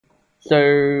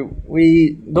So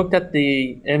we looked at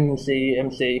the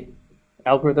MCMC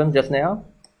algorithm just now,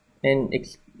 and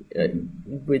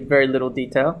with very little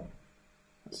detail.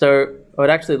 So I would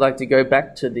actually like to go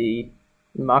back to the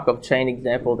Markov chain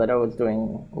example that I was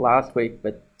doing last week,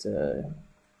 but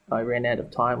I ran out of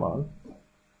time on.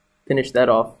 Finish that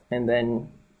off, and then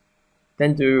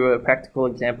do a practical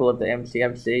example of the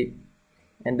MCMC,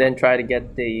 and then try to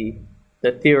get the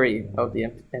theory of the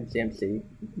MCMC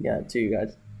to you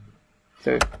guys.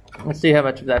 So let's see how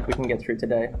much of that we can get through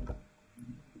today.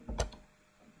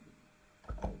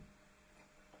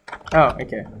 Oh,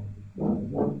 okay.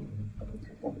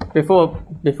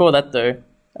 Before that though,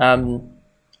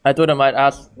 I thought I might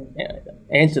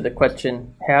answer the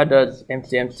question, how does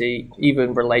MCMC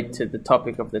even relate to the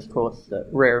topic of this course, the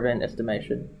rare event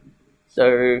estimation?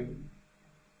 So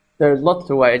there's lots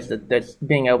of ways that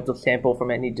being able to sample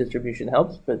from any distribution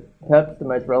helps, but perhaps the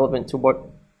most relevant to what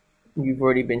you've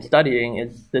already been studying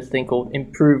is this thing called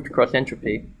improved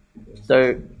cross-entropy.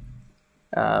 So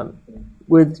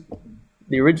with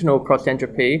the original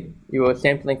cross-entropy, you were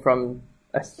sampling from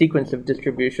a sequence of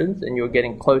distributions, and you're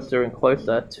getting closer and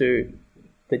closer to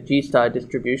the G-star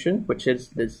distribution, which is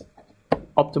this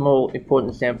optimal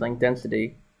importance sampling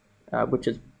density, which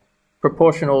is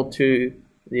proportional to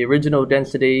the original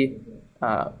density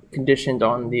conditioned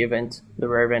on the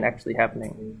rare event actually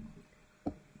happening.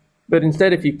 But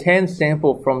instead, if you can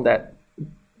sample from that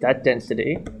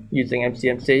density using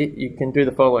MCMC, you can do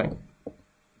the following.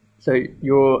 So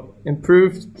your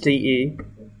improved CE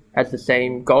has the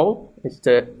same goal, is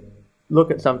to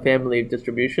look at some family of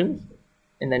distributions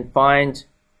and then find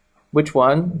which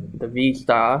one, the V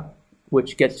star,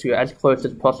 which gets you as close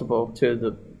as possible to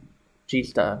the G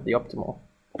star, the optimal.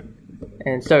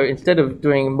 And so instead of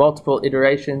doing multiple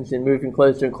iterations and moving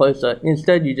closer and closer,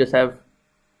 instead you just have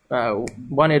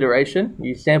one iteration.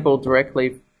 You sample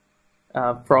directly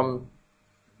from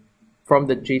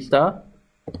the G star.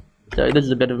 So this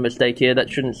is a bit of a mistake here. That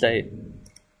shouldn't say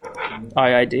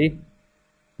IID.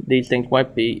 These things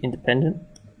won't be independent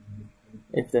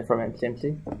if they're from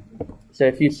MCMC. So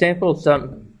if you sample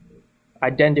some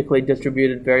identically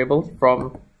distributed variables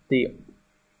from the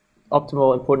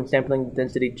optimal importance sampling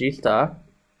density G star,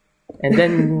 and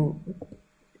then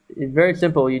it's very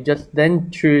simple. You just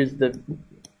then choose the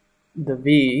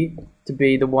V to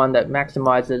be the one that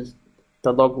maximizes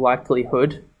the log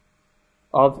likelihood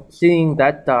of seeing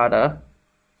that data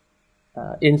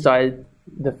inside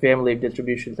the family of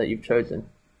distributions that you've chosen.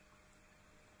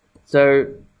 So,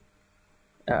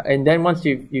 and then once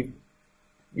you've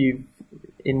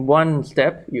in one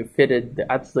step you've fitted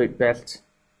the absolute best,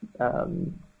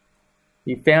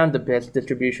 you found the best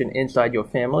distribution inside your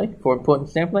family for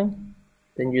importance sampling,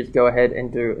 then you just go ahead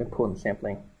and do importance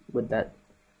sampling with that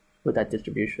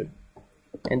distribution.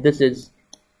 And this is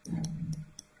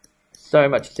so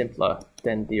much simpler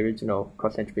than the original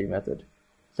cross-entropy method.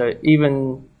 So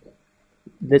even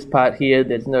this part here,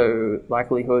 there's no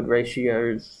likelihood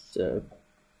ratios,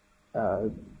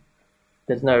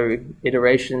 there's no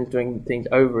iterations doing things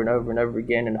over and over and over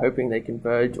again and hoping they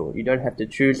converge, or you don't have to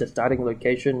choose a starting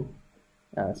location.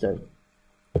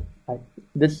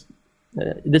 This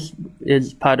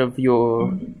is part of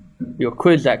your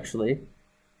quiz actually.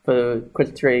 For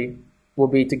quiz 3 will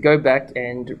be to go back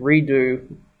and redo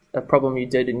a problem you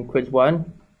did in quiz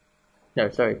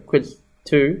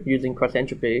 2 using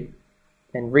cross-entropy,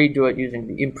 and redo it using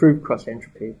the improved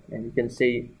cross-entropy, and you can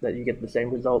see that you get the same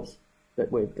results, but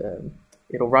with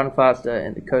it'll run faster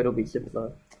and the code will be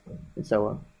simpler, and so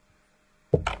on.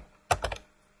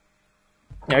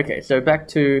 Okay, so back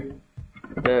to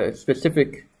the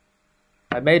specific.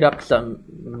 I made up some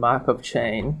Markov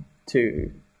chain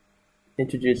to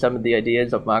introduce some of the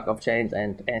ideas of Markov chains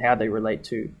and how they relate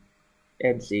to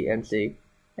MCMC.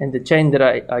 And the chain that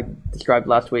I described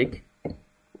last week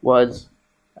was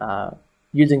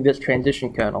using this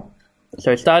transition kernel.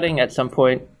 So starting at some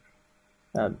point,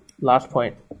 last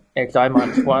point, xi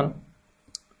minus 1,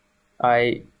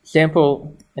 I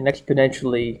sample an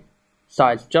exponentially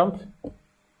sized jump,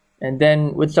 and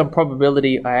then with some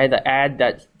probability I either add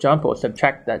that jump or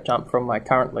subtract that jump from my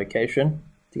current location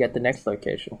to get the next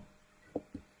location.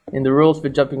 And the rules for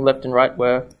jumping left and right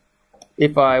were,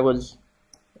 if I was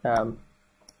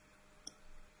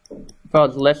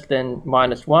less than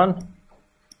 -1,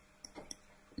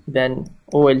 then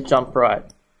always jump right.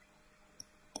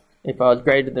 If I was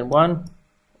greater than 1,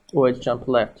 always jump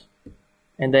left.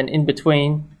 And then in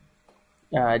between,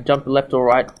 jump left or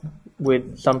right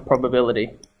with some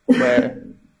probability, where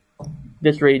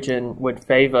this region would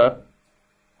favor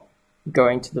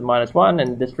going to the -1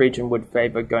 and this region would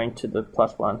favor going to the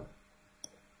 +1.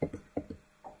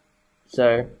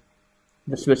 So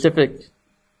the specific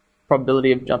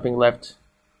probability of jumping left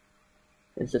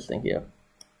is this thing here.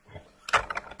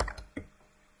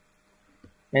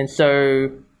 And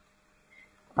so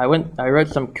I wrote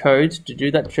some code to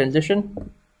do that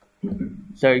transition.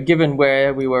 So given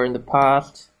where we were in the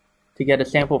past, to get a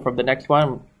sample from the next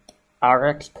one,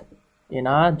 rx in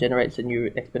R generates a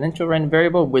new exponential random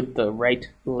variable with the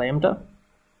rate lambda.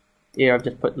 Here I've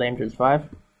just put lambda as 5.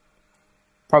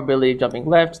 Probability of jumping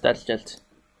left, that's just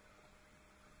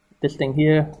this thing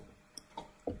here.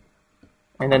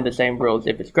 And then the same rules.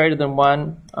 If it's greater than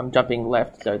 1, I'm jumping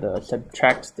left, so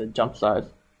subtract the jump size.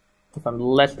 If I'm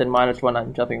less than -1,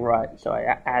 I'm jumping right, so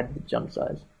I add the jump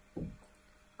size.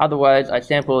 Otherwise, I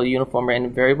sample a uniform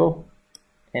random variable,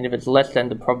 and if it's less than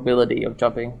the probability of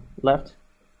jumping left,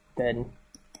 then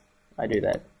I do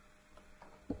that.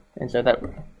 And so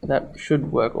that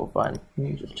should work all fine. Let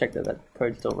me just check that that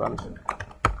code still runs.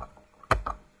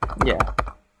 Yeah.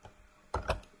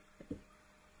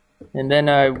 And then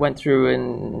I went through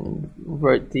and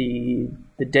wrote the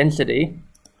density,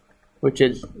 which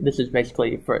is, this is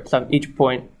basically for each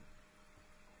point,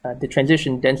 the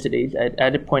transition densities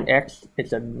at a point x,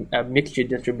 it's a mixture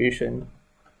distribution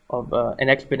of an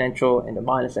exponential and a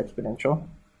minus exponential.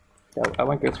 So I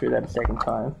won't go through that a second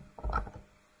time.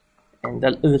 And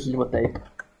this is what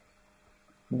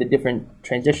the different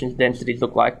transitions densities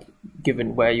look like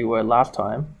given where you were last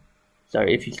time. So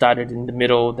if you started in the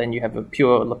middle, then you have a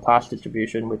pure Laplace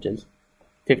distribution, which is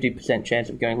 50% chance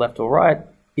of going left or right,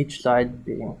 each side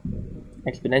being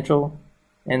exponential.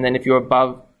 And then if you're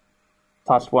above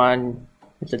 +1,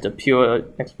 it's just a pure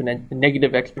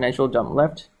negative exponential jump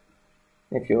left.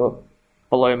 If you're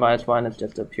below -1, it's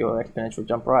just a pure exponential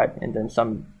jump right, and then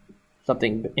something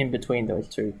in between those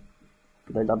two,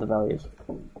 those other values.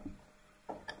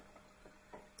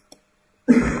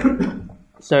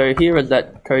 So here is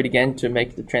that code again to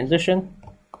make the transition.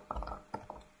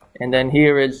 And then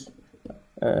here is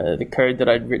the code that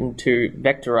I'd written to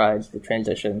vectorize the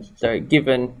transitions. So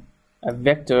given a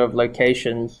vector of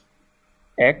locations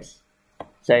x,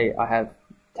 say I have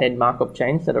 10 Markov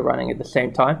chains that are running at the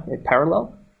same time in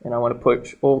parallel, and I want to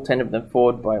push all 10 of them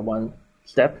forward by one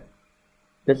step.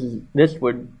 This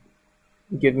would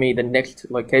give me the next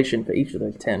location for each of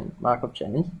those 10 Markov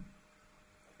chains.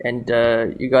 And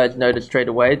you guys noticed straight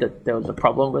away that there was a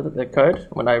problem with the code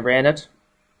when I ran it,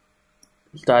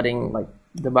 starting like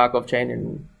the Markov chain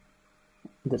in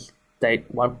the state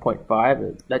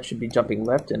 1.5. That should be jumping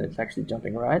left, and it's actually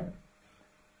jumping right.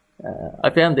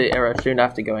 I found the error soon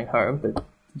after going home, but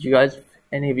did you guys,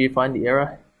 any of you, find the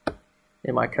error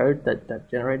in my code that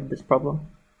generated this problem?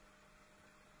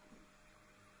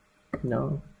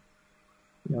 No,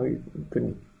 you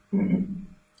couldn't.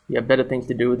 You have better things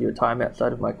to do with your time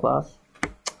outside of my class.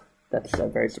 That's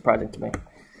very surprising to me.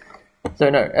 So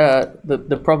no,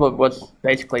 the problem was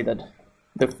basically that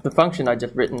the function I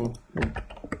just written is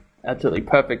absolutely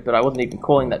perfect, but I wasn't even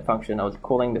calling that function. I was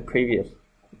calling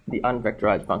the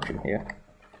unvectorized function here.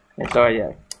 And so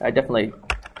yeah, I definitely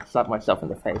slapped myself in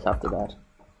the face after that,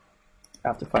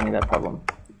 after finding that problem.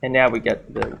 And now we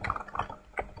get the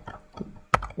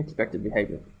expected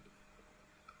behavior.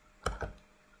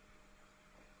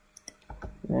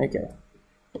 Okay,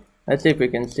 let's see if we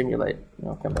can simulate.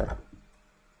 I'll come back.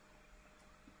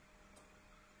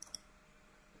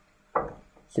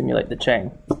 Simulate the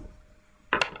chain.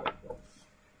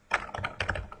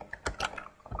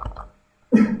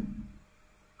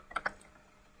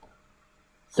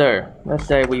 So let's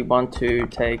say we want to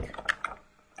take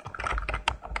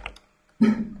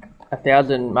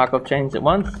 1,000 Markov chains at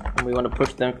once, and we want to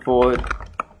push them forward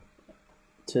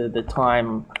to the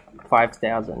time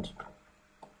 5,000.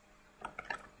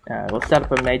 We'll set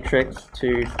up a matrix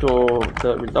to store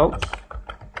the results.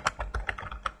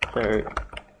 So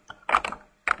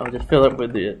I'll just fill it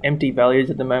with the empty values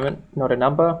at the moment, not a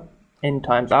number, n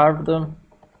times r of them,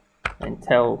 and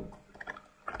tell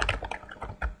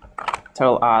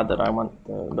R that I want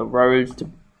the rows to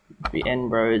be n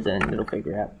rows, and it'll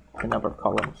figure out the number of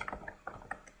columns.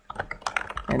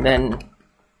 And then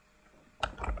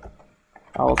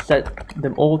I'll set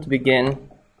them all to begin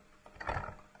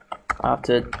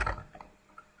after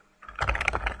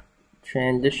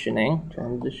transition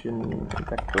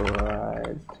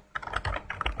vectorized.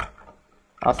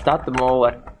 I'll start them all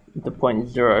at the point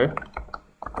 0.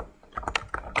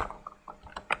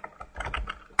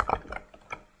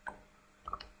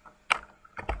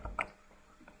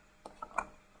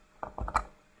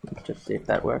 Let's just see if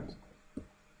that works.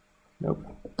 Nope.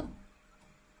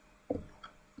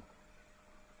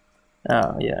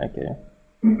 Oh, yeah, okay.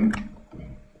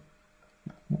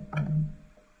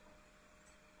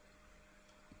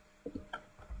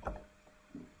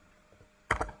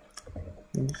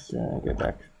 Let's go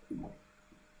back.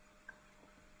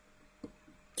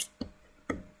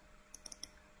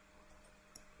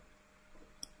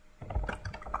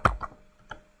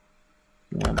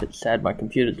 I'm a bit sad, my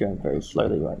computer's going very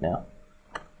slowly right now.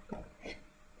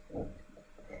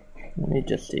 Let me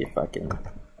just see if I can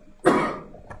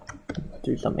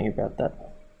do something about that.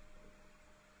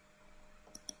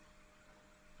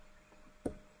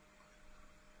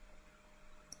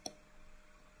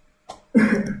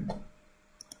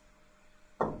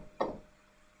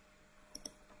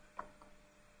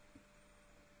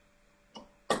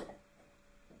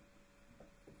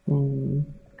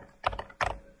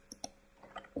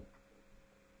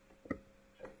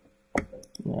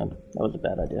 Yeah, that was a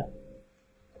bad idea.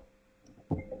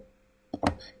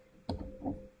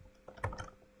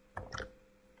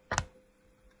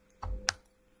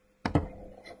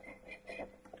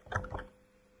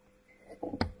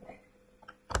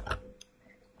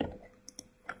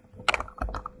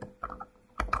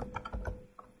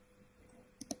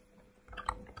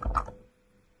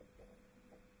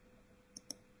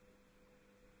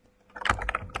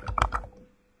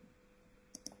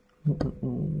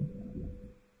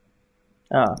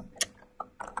 Ah,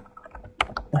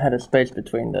 I had a space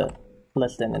between the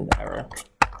less than and the arrow.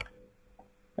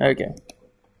 Okay.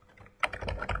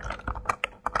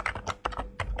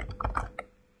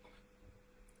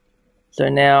 So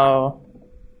now,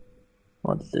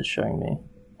 what's this showing me?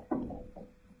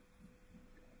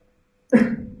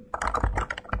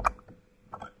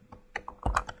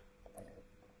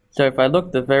 So if I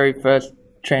look, the very first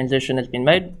transition has been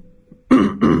made.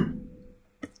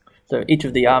 So each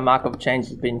of the R Markov chains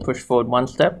has been pushed forward one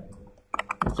step.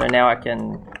 And so now I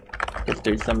can just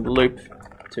do some loop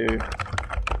to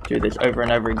do this over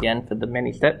and over again for the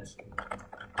many steps.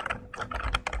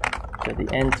 So the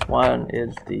nth one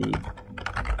is the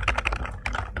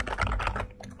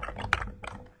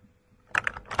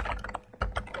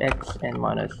x n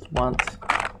minus 1th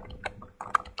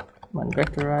one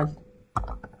vectorized.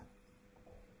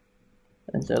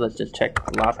 And so let's just check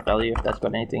the last value if that's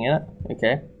got anything in it.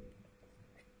 Okay.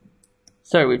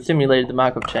 So we've simulated the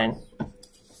Markov chain.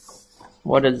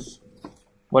 What does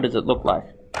it look like?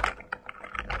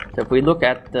 So if we look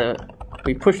at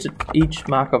we pushed each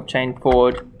Markov chain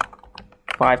forward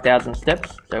 5,000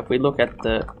 steps. So if we look at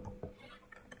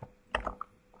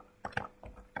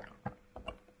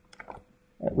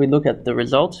the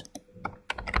result,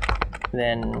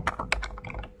 then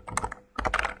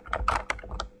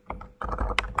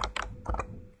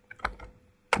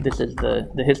this is the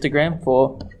histogram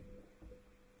for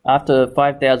after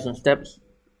 5,000 steps.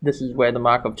 This is where the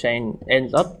Markov chain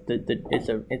ends up.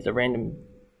 It's a random.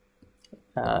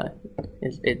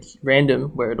 It's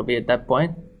random where it'll be at that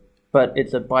point, but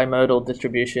it's a bimodal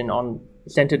distribution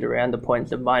centered around the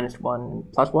points of -1 and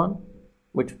 +1,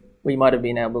 which we might have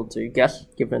been able to guess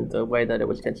given the way that it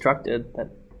was constructed. That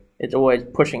it's always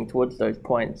pushing towards those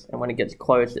points, and when it gets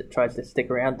close, it tries to stick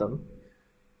around them.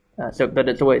 But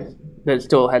it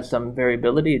still has some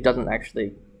variability. It doesn't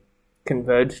actually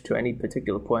converge to any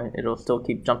particular point. It'll still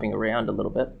keep jumping around a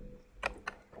little bit.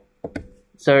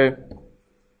 So,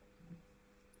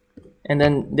 and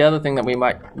then the other thing that we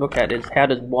might look at is how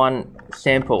does one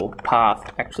sample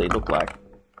path actually look like?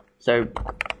 So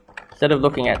instead of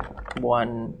looking at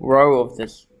one row of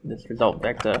this result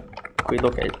vector, we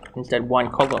look at instead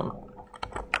one column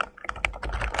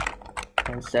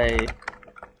and say,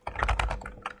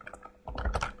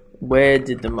 where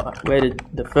did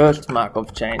the first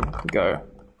Markov chain go?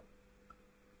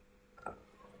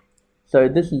 So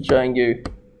this is showing you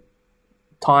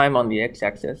time on the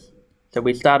x-axis. So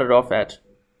we started off at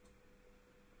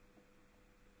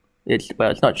it's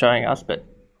not showing us, but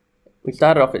we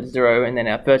started off at 0, and then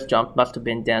our first jump must have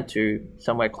been down to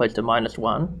somewhere close to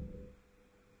 -1,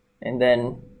 and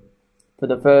then for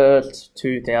the first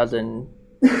 2,000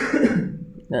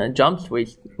 jumps, we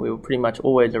were pretty much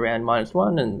always around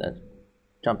 -1, and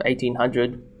jump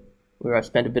 1800, where I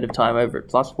spent a bit of time over at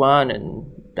 +1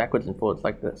 and backwards and forwards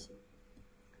like this.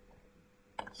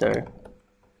 So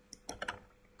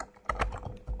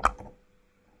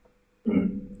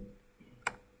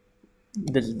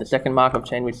this is the second Markov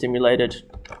chain we simulated.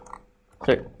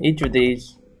 So each of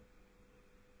these,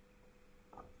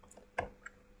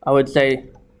 I would say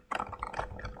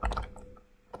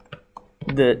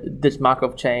this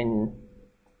Markov chain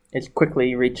is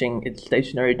quickly reaching its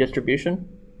stationary distribution,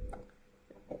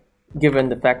 given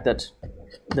the fact that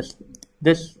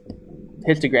this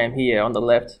histogram here on the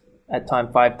left at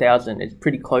time 5,000 is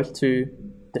pretty close to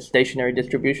the stationary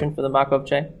distribution for the Markov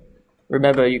chain.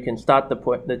 Remember, you can start the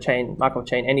Markov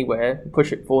chain anywhere,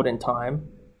 push it forward in time,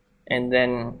 and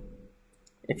then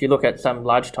if you look at some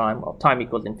large time, or time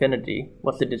equals infinity,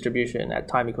 what's the distribution at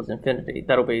time equals infinity?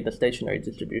 That'll be the stationary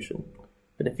distribution.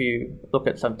 But if you look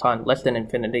at some time less than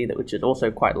infinity, which is also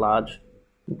quite large,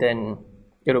 then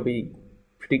it'll be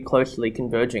pretty closely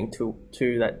converging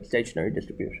to that stationary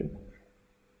distribution.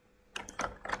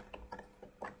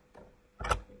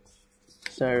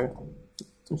 So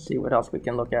let's see what else we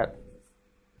can look at.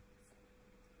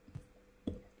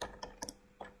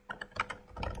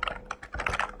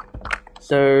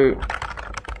 So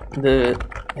the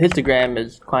histogram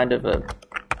is kind of a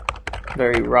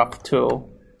very rough tool.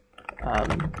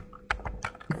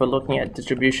 If we're looking at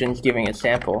distributions giving a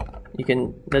sample,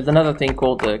 there's another thing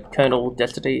called the kernel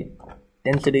density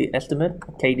estimate,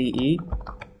 KDE,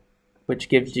 which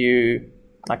gives you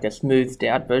like a smoothed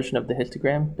out version of the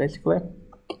histogram, basically.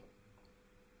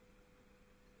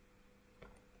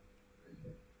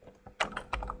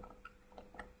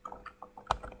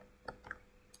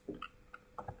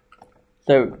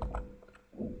 So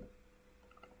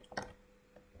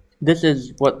this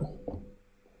is what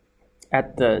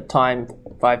at the time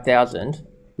 5000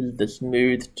 is the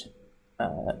smoothed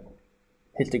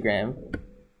histogram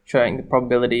showing the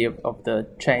probability of the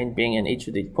chain being in each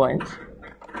of these points.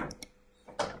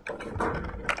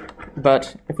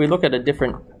 But if we look at a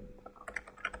different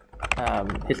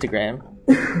histogram,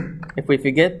 if we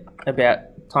forget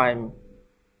about time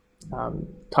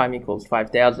equals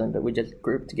 5000, but we just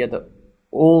group together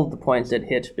all the points that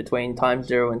hit between time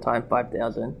 0 and time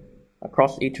 5000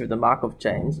 across each of the Markov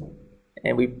chains,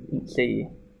 and we see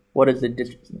what is the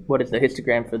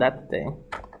histogram for that thing.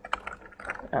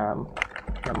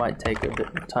 That might take a bit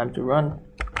of time to run.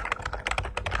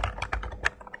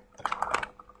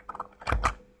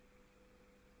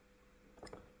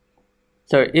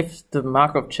 So if the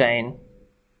Markov chain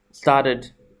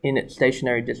started in its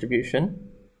stationary distribution,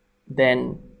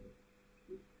 then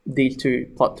these two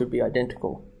plots would be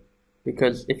identical.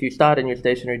 Because if you start in your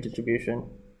stationary distribution,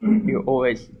 you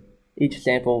always, each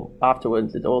sample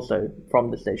afterwards is also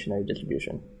from the stationary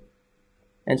distribution.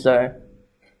 And so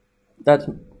that's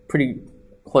pretty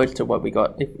close to what we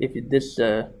got. If this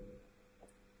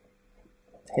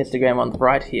histogram on the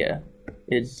right here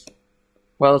is,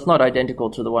 well, it's not identical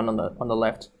to the one on the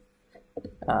left.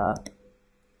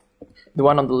 The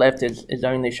one on the left is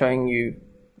only showing you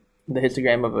the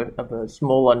histogram of a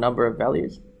smaller number of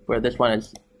values, where this one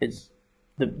is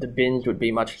the bins would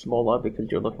be much smaller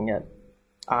because you're looking at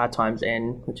R times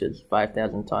N, which is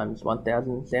 5,000 times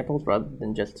 1,000 samples rather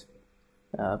than just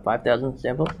 5,000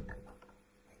 samples.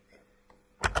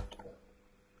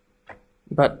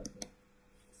 But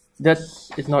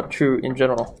this is not true in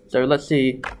general. So let's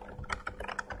see,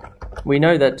 we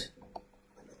know that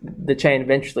the chain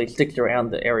eventually sticks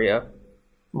around the area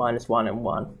 -1 and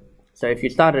 1. So if you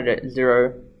started at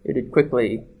 0, it would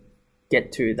quickly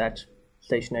get to that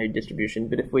stationary distribution.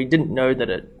 But if we didn't know that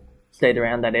it stayed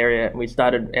around that area and we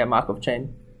started our Markov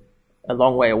chain a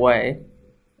long way away,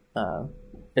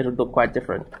 it would look quite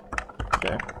different.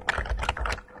 So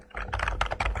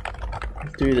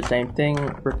let's do the same thing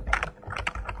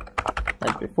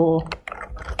as before.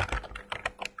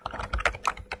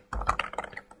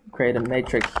 Create a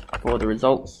matrix for the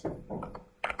results.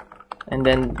 And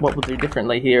then what we'll do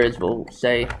differently here is we'll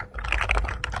say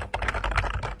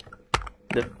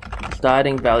the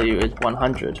starting value is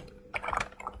 100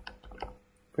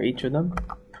 for each of them.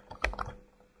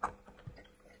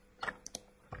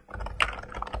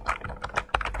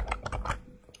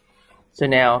 So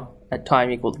now at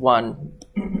time equals 1,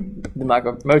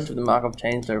 most of the Markov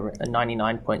chains are a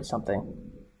 99 point something.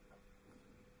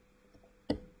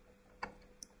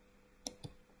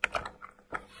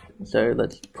 So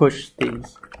let's push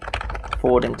these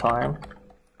forward in time.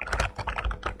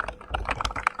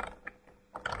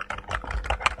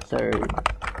 So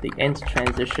the nth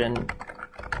transition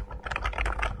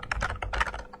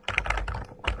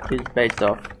is based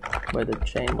off where the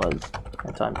chain was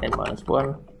at time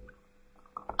n-1.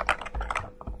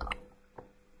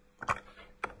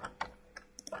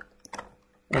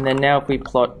 And then now if we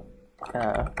plot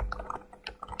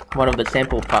one of the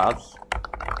sample paths,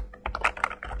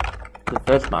 the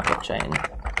first Markov chain,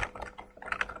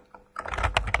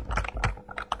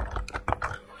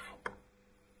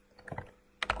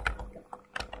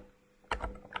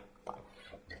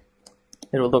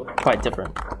 it will look quite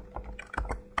different.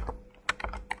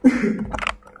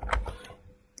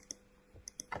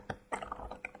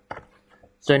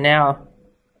 So now,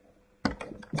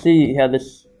 see how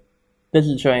this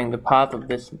is showing the path of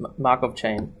this Markov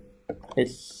chain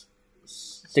is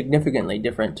significantly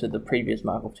different to the previous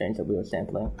Markov chains that we were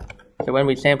sampling. So when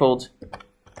we sampled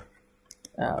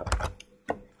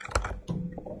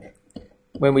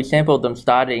when we sampled them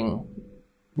starting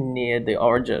near the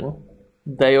origin,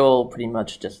 they all pretty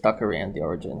much just stuck around the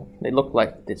origin. They look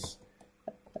like this,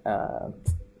 what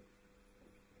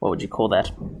would you call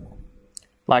that?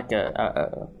 Like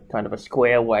a kind of a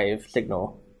square wave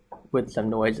signal with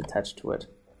some noise attached to it.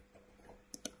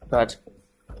 But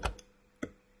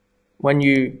when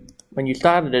you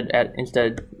started it at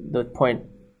instead the point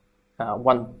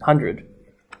 100,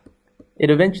 it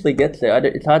eventually gets there.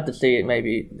 It's hard to see it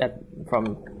maybe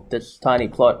from this tiny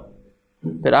plot,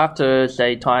 but after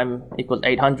say time equals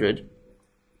 800,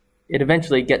 it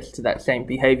eventually gets to that same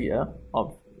behavior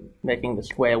of making the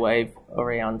square wave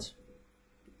around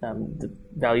the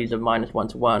values of -1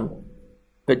 to 1.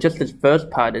 But just this first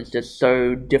part is just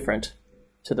so different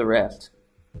to the rest.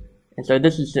 And so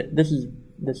this is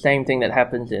the same thing that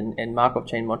happens in Markov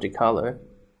chain Monte Carlo.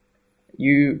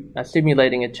 You are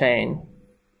simulating a chain,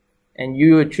 and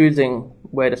you are choosing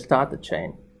where to start the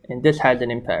chain, and this has an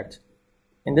impact.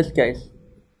 In this case,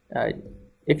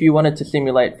 if you wanted to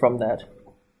simulate from that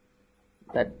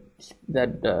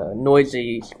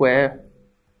noisy square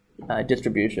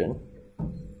distribution,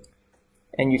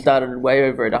 and you started way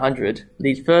over at 100,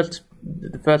 the first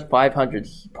 500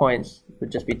 points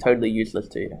would just be totally useless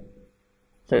to you.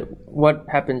 So what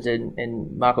happens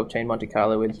in Markov chain Monte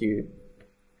Carlo is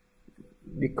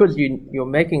because you're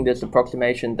making this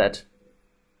approximation that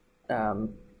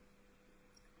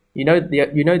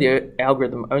the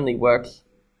algorithm only works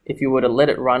if you were to let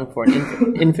it run for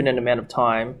an infinite amount of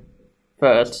time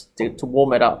first to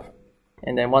warm it up,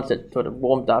 and then once it's sort of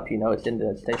warmed up, it's in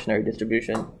the stationary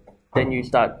distribution, then you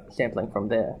start sampling from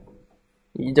there.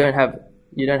 You don't have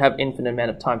infinite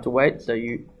amount of time to wait, so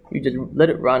you just let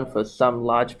it run for some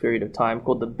large period of time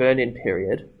called the burn-in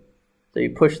period. So you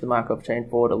push the Markov chain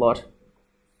forward a lot,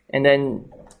 and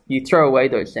then you throw away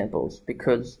those samples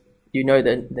because you know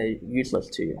that they're useless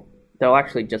to you. They'll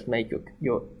actually just make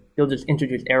they'll just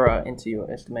introduce error into your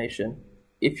estimation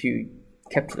if you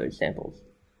kept those samples.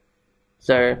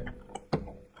 So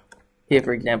here,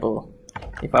 for example,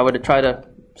 if I were to try to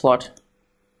plot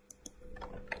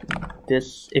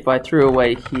this, if I threw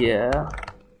away here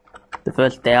the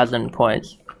first 1,000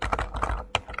 points,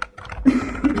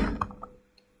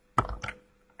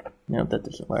 no, that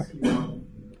doesn't work.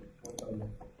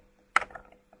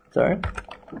 Sorry?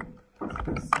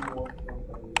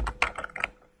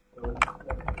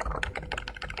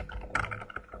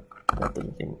 That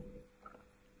doesn't seem.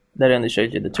 That only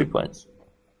shows you the 2 points.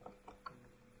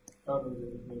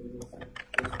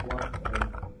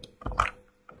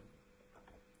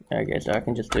 Okay, so I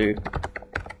can just do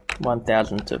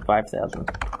 1,000 to 5,000.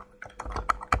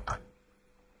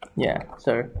 Yeah,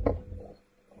 so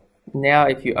now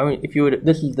if you would,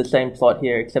 this is the same plot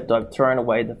here, except I've thrown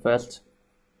away the first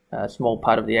small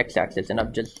part of the x-axis, and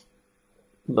I've just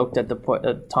looked at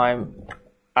the time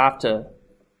after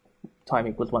time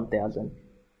equals 1,000,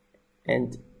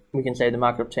 and we can say the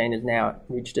Markov chain has now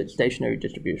reached its stationary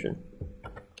distribution.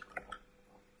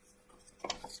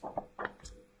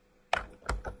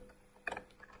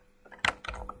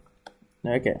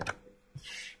 Okay,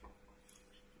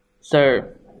 so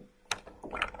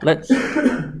let's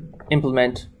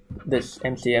implement this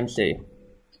MCMC.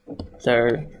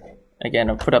 So again,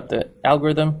 I'll put up the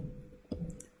algorithm.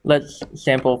 Let's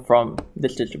sample from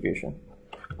this distribution.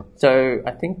 So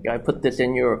I think I put this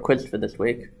in your quiz for this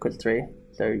week, quiz 3.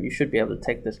 So you should be able to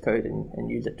take this code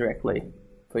and use it directly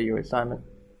for your assignment.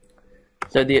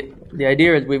 So the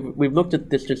idea is we've looked at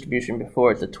this distribution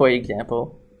before. It's a toy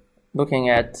example, looking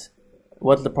at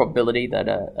what's the probability that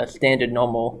a standard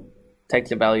normal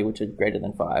takes a value which is greater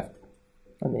than 5.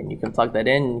 I mean, you can plug that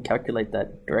in and calculate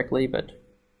that directly, but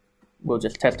we'll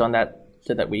just test on that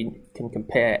so that we can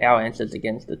compare our answers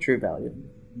against the true value.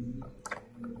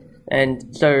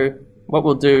 And so what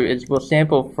we'll do is we'll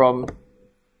sample from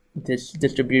this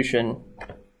distribution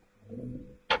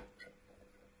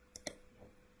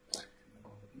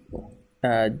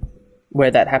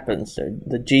where that happens, so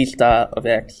the G star of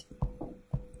X,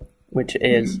 which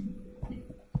is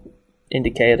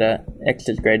indicator X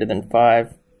is greater than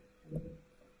 5,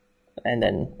 and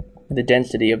then the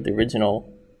density of the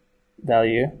original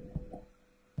value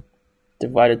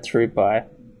divided through by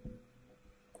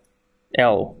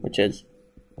L, which is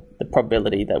the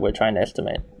probability that we're trying to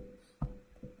estimate.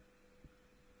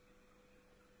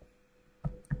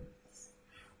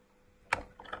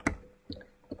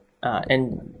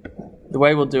 And the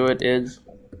way we'll do it is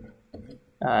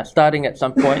starting at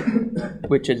some point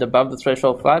which is above the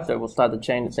threshold 5, so we'll start the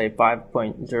chain at say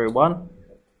 5.01,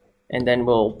 and then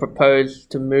we'll propose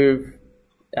to move,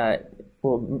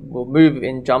 we'll move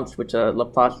in jumps which are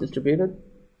Laplace distributed.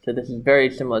 So this is very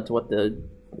similar to what the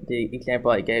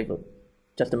example I gave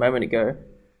just a moment ago,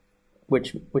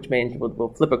 which means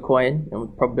we'll flip a coin, and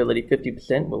with probability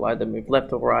 50% will either move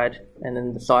left or right, and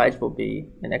then the size will be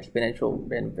an exponential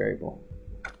random variable.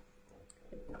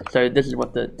 So this is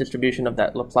what the distribution of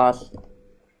that Laplace,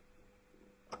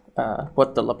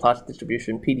 what the Laplace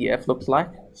distribution PDF looks like,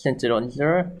 centered on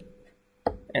 0.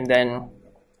 And then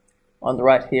on the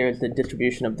right here is the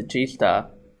distribution of the G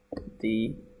star,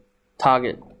 the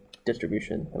target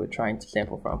distribution that we're trying to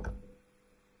sample from.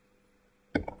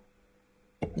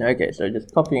 Okay, so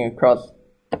just copying across,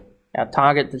 our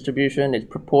target distribution is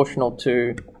proportional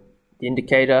to the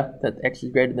indicator that x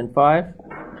is greater than 5,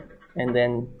 and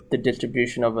then the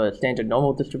distribution of a standard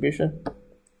normal distribution.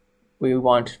 We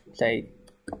want, say,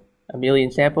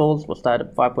 1,000,000 samples. We'll start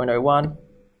at 5.01,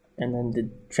 and then the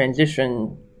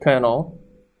transition kernel,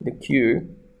 the Q,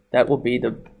 that will be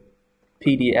the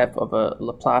PDF of a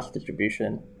Laplace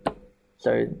distribution.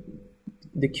 So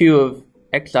the Q of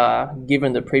XR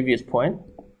given the previous point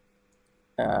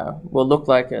will look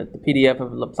like the PDF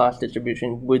of a Laplace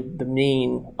distribution with the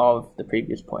mean of the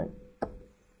previous point.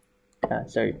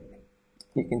 So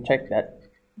you can check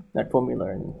that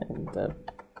formula, and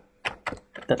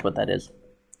that's what that is.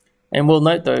 And we'll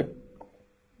note though,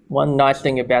 one nice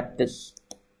thing about this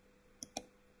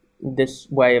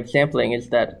way of sampling is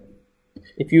that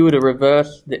if you were to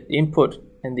reverse the input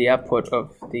and the output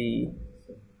of the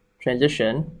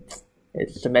transition,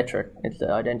 it's symmetric, it's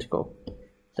identical.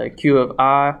 So Q of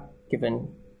XR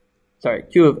given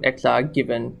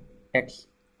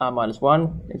XR minus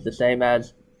 1 is the same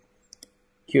as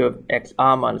Q of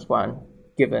XR minus 1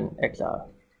 given XR.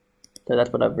 So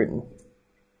that's what I've written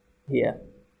here.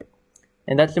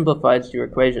 And that simplifies your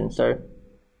equation. So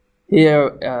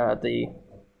here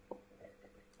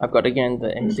I've got again the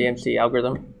MCMC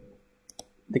algorithm.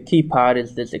 The key part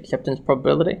is this acceptance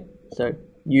probability. So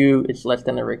U is less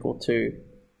than or equal to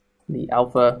the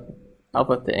alpha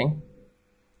thing.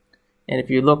 And if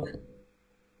you look,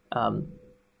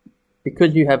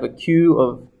 because you have a Q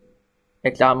of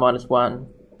XR minus 1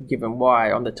 given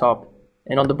Y on the top,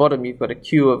 and on the bottom you've got a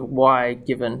Q of Y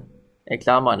given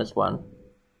XR minus 1,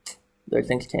 those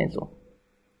things cancel.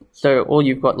 So all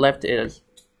you've got left is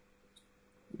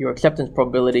your acceptance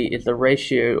probability is the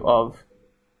ratio of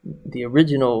the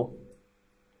original,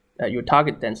 your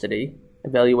target density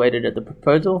evaluated at the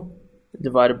proposal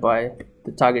divided by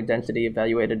the target density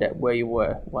evaluated at where you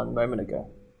were 1 moment ago.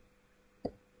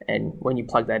 And when you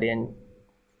plug that in,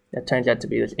 that turns out to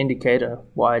be this indicator,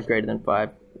 y is greater than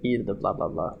 5, either the blah blah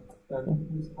blah. How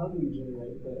do you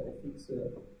generate the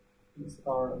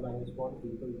XR minus 1,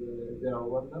 because they are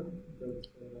random, because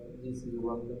this is a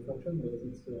random function, but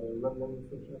it's a random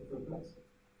function of Laplace?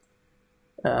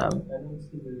 I don't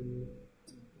see the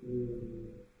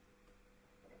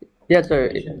yeah, so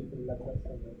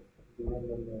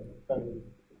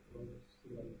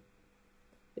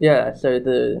yeah, so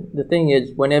the thing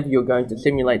is, whenever you're going to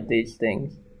simulate these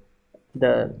things,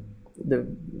 the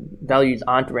values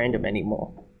aren't random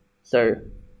anymore. So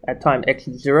at time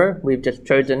x0, we've just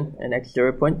chosen an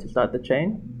x0 point to start the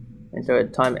chain, and so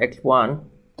at time x1,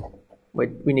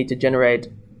 we need to generate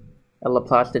a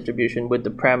Laplace distribution with the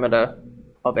parameter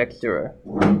of x0,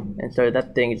 and so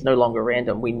that thing is no longer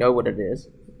random. We know what it is.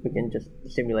 We can just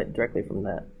simulate directly from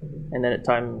that. And then at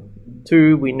time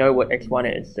 2, we know what x1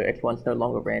 is, so x1 is no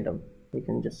longer random. We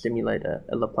can just simulate a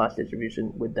Laplace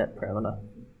distribution with that parameter.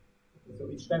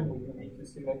 So each time we need to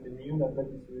simulate the new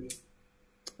Laplace distribution.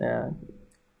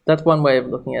 That's one way of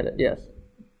looking at it, yes.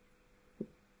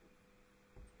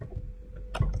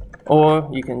 Or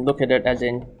you can look at it as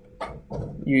in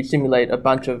you simulate a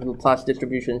bunch of Laplace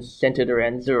distributions centered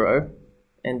around 0,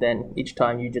 and then each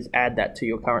time you just add that to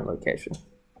your current location.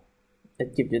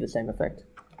 It gives you the same effect.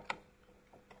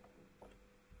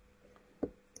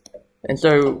 And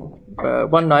so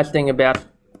one nice thing about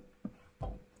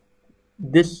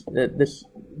this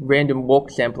random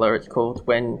walk sampler, it's called,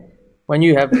 when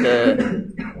you have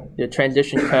the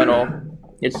transition kernel,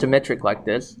 it's symmetric like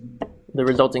this. The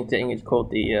resulting thing is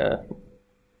called the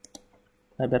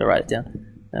I better write it down.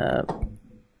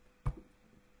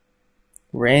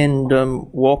 Random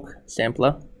walk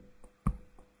sampler.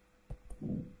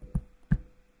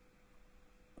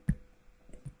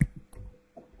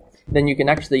 Then you can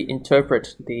actually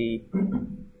interpret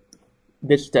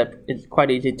this step. It's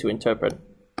quite easy to interpret.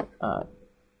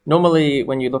 Normally,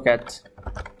 when you look at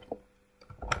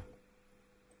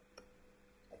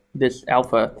this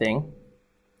alpha thing,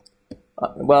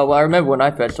 well, I remember when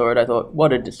I first saw it, I thought,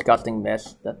 what a disgusting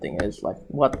mess that thing is. Like,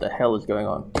 what the hell is going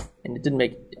on? And it didn't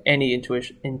make any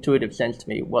intuitive sense to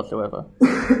me whatsoever.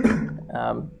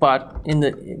 But in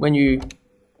the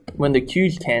when the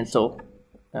Q's cancel,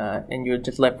 and you're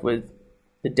just left with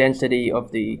the density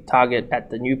of the target at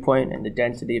the new point and the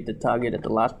density of the target at the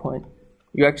last point,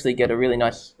 you actually get a really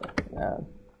nice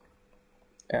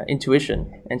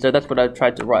intuition. And so that's what I've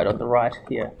tried to write on the right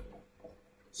here.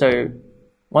 So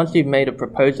once you've made a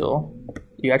proposal,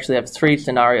 you actually have three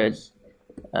scenarios.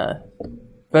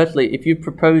 Firstly, if you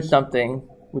propose something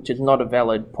which is not a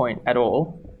valid point at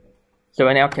all, so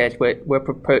in our case,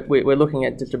 we're looking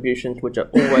at distributions which are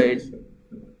always,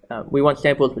 we want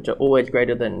samples which are always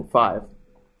greater than 5.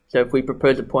 So if we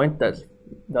propose a point that's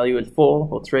value is 4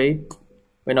 or 3,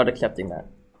 we're not accepting that.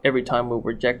 Every time we'll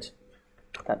reject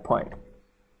that point.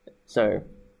 So,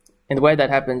 and the way that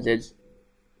happens is,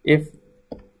 if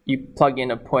you plug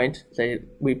in a point, say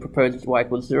we propose y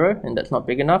equals 0, and that's not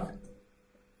big enough,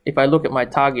 if I look at my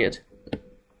target,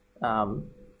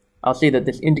 I'll see that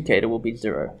this indicator will be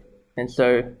 0. And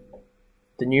so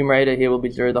the numerator here will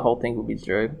be 0, the whole thing will be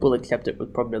 0. We'll accept it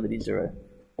with probability 0.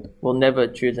 We'll never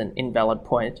choose an invalid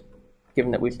point,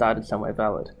 given that we started somewhere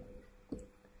valid.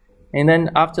 And then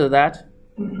after that,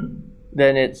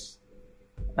 then it's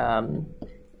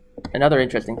another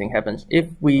interesting thing happens. If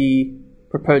we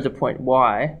propose a point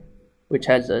y, which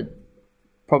has a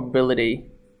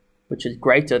probability which is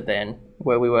greater than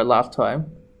where we were last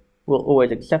time, we'll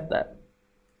always accept that.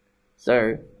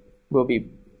 So we'll be,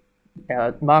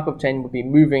 our Markov chain will be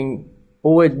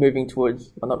always moving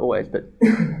towards, well, not always, but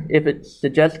if it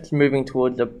suggests moving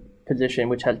towards a position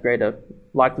which has greater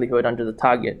likelihood under the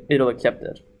target, it'll accept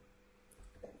it.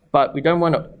 But we don't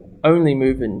want to only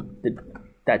move in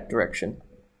that direction.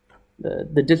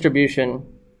 The distribution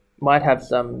might have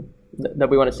some, that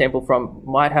we want to sample from,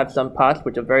 might have some parts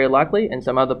which are very likely and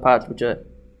some other parts which are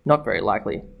not very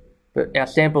likely. But our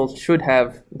samples should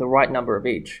have the right number of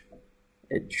each.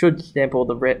 It should sample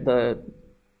the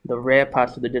rare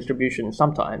parts of the distribution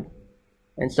sometime.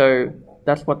 And so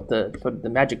that's what the sort of the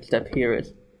magic step here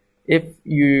is. If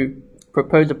you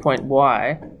propose a point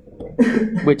y,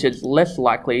 which is less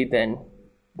likely than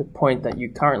the point that you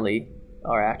currently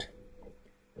are at,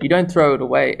 you don't throw it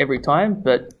away every time,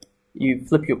 but you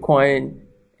flip your coin,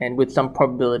 and with some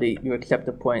probability you accept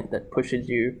a point that pushes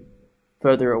you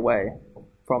further away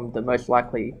from the most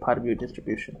likely part of your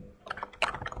distribution.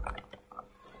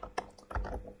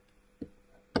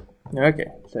 Okay,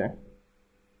 so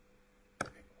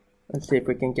let's see if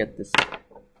we can get this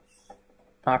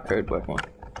R code working.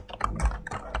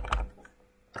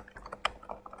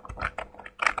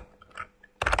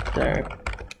 So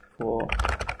for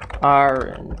R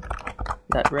in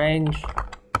that range,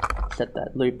 set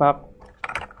that loop up.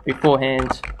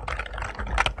 Beforehand,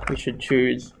 we should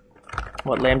choose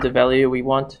what lambda value we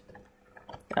want,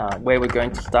 where we're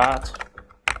going to start,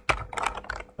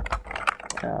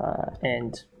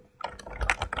 and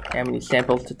how many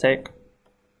samples to take.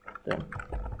 So,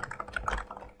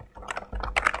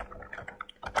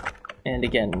 and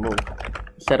again, we'll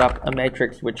set up a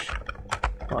matrix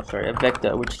a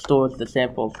vector which stores the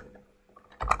samples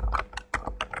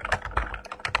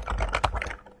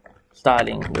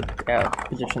starting with our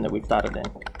position that we've started in.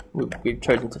 We've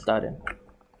chosen to start in.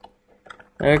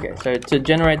 Okay, so to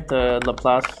generate the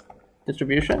Laplace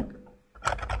distribution,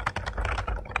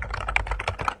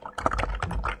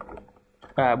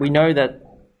 we know that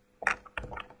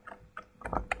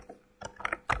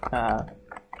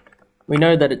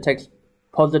it takes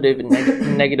positive and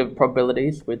negative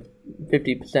probabilities with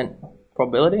 50%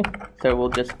 probability. So we'll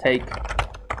just take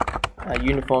a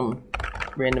uniform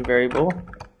random variable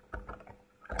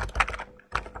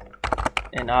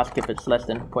and ask if it's less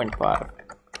than 0.5.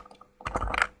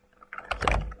 So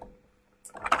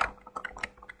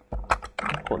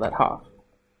call that half.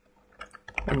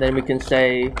 And then we can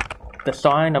say the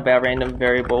sign of our random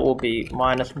variable will be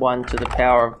 -1 to the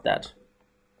power of that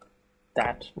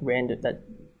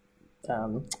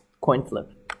coin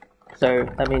flip. So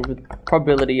that means with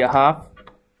probability a half,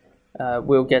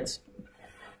 we'll get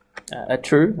a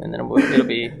true, and then it'll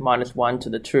be -1 to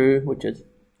the true, which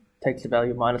takes the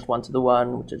value -1 to the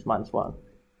 1, which is -1.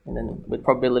 And then with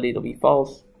probability it'll be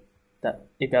false. That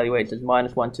evaluates as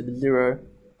 -1 to the 0,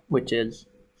 which is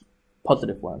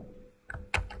 +1.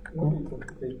 Why do you want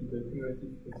to take the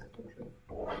cumulative function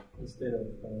instead of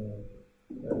the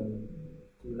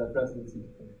Laplace density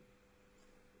function?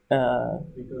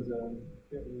 Because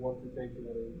we want to take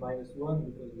 -1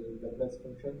 because the Laplace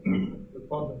function, the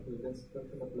part of the density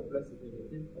function of Laplace is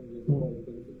negative and the other one is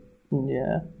positive.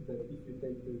 Yeah. But if you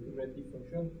take the cumulative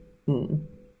function,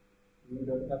 you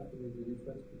don't have to make the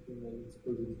difference between it's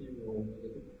positive or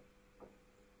negative.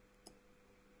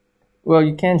 Well,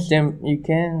 you can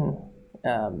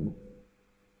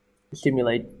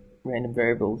simulate random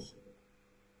variables,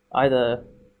 either,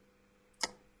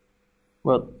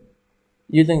 well,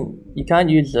 you can't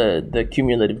use the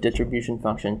cumulative distribution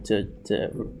function to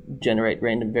generate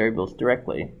random variables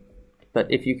directly, but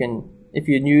if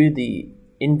you knew the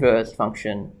inverse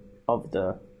function of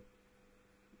the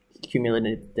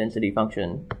cumulative density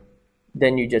function,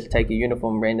 then you just take a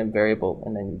uniform random variable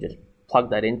and then you just plug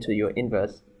that into your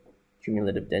inverse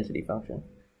cumulative density function.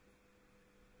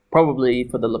 Probably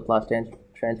for the Laplace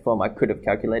transform I could have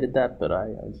calculated that, but I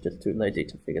was just too lazy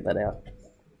to figure that out.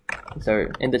 So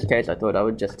in this case I thought I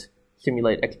would just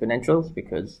simulate exponentials,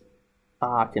 because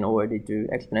R can already do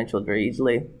exponentials very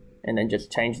easily, and then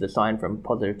just change the sign from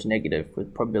positive to negative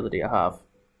with probability a half.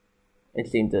 It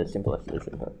seemed the simplest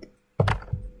solution, but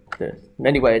there's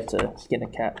many ways to skin a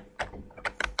cat.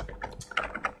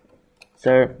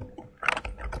 So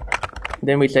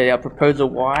then we say our proposal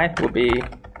y will be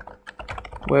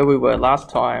where we were last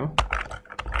time,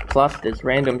 plus this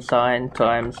random sign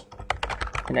times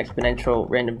an exponential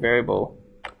random variable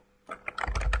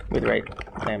with rate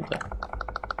lambda.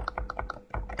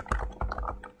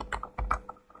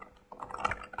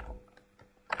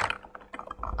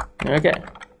 Okay,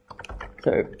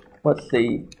 so what's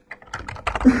the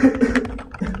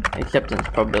acceptance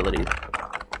probability?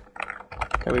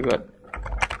 So we've got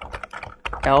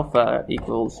alpha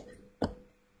equals,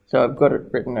 so I've got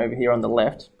it written over here on the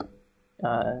left,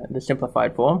 the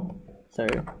simplified form. So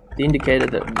the indicator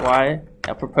that y,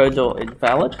 our proposal, is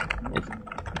valid, is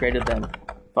greater than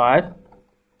 5,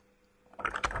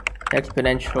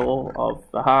 exponential of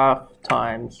a half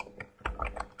times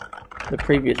the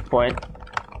previous point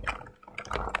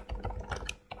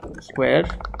squared,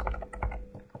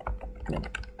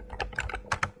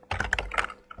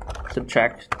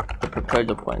 subtract the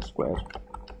proposal point squared.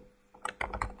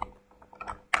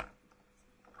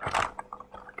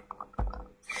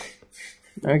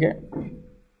 Okay.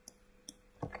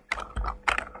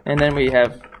 And then we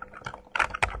have,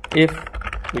 if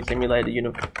we simulate a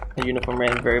uniform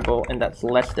random variable and that's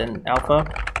less than alpha,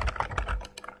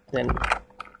 then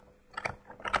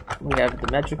we have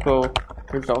the magical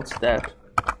results that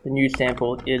the new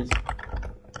sample is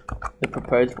the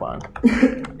proposed one.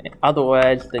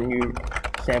 Otherwise, the new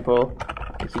sample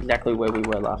is exactly where we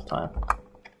were last time.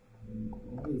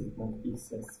 Why is it not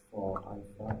excess for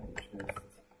alpha, just x?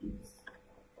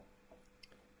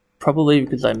 Probably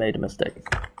because I made a mistake.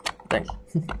 Thanks.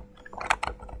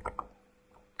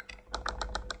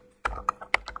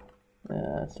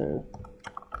 So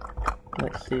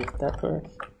let's see if that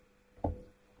works.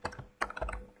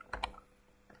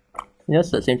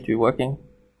 Yes, that seems to be working.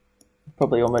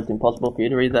 Probably almost impossible for you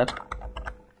to read that.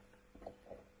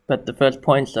 But the first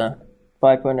points are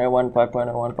 5.01,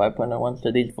 5.01, 5.01,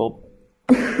 so these four,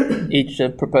 each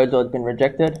proposal has been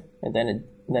rejected, and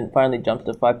then finally jumps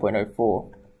to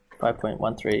 5.04,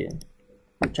 5.13, and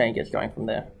the chain gets going from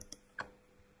there.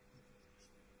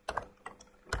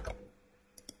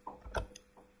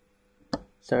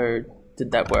 So,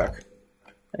 did that work?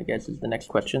 I guess is the next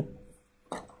question.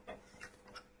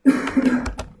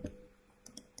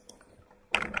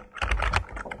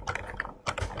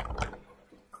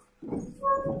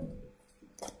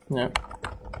 No.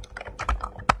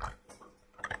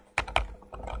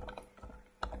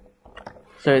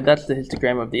 So that's the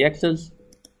histogram of the x's.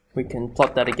 We can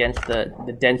plot that against the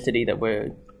density that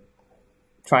we're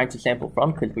trying to sample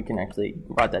from, because we can actually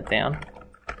write that down.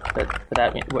 But for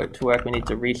that to work, we need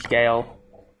to rescale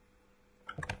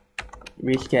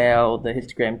the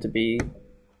histogram to be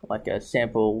like a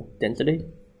sample density.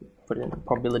 Put in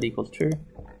probability equals true.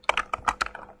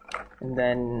 And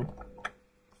then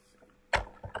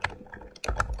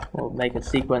we'll make a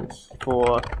sequence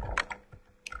for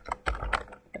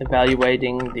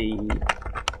evaluating the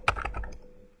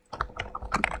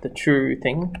true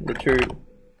thing, the true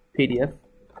PDF.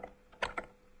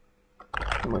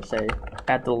 And we'll say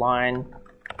add the line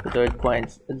for those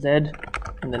points z,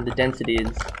 and then the density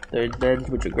is those z's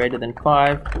which are greater than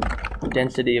 5, the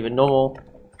density of a normal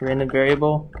random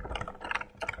variable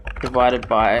divided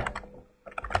by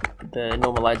the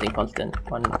normalizing constant,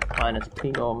 1 minus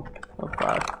p norm of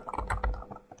 5.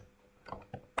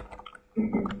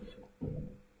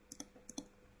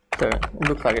 So it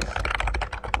looks like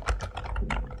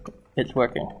it's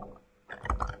working.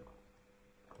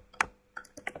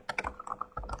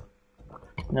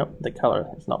 Nope, the color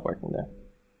is not working there.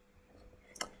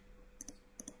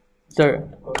 So,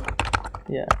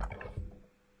 yeah.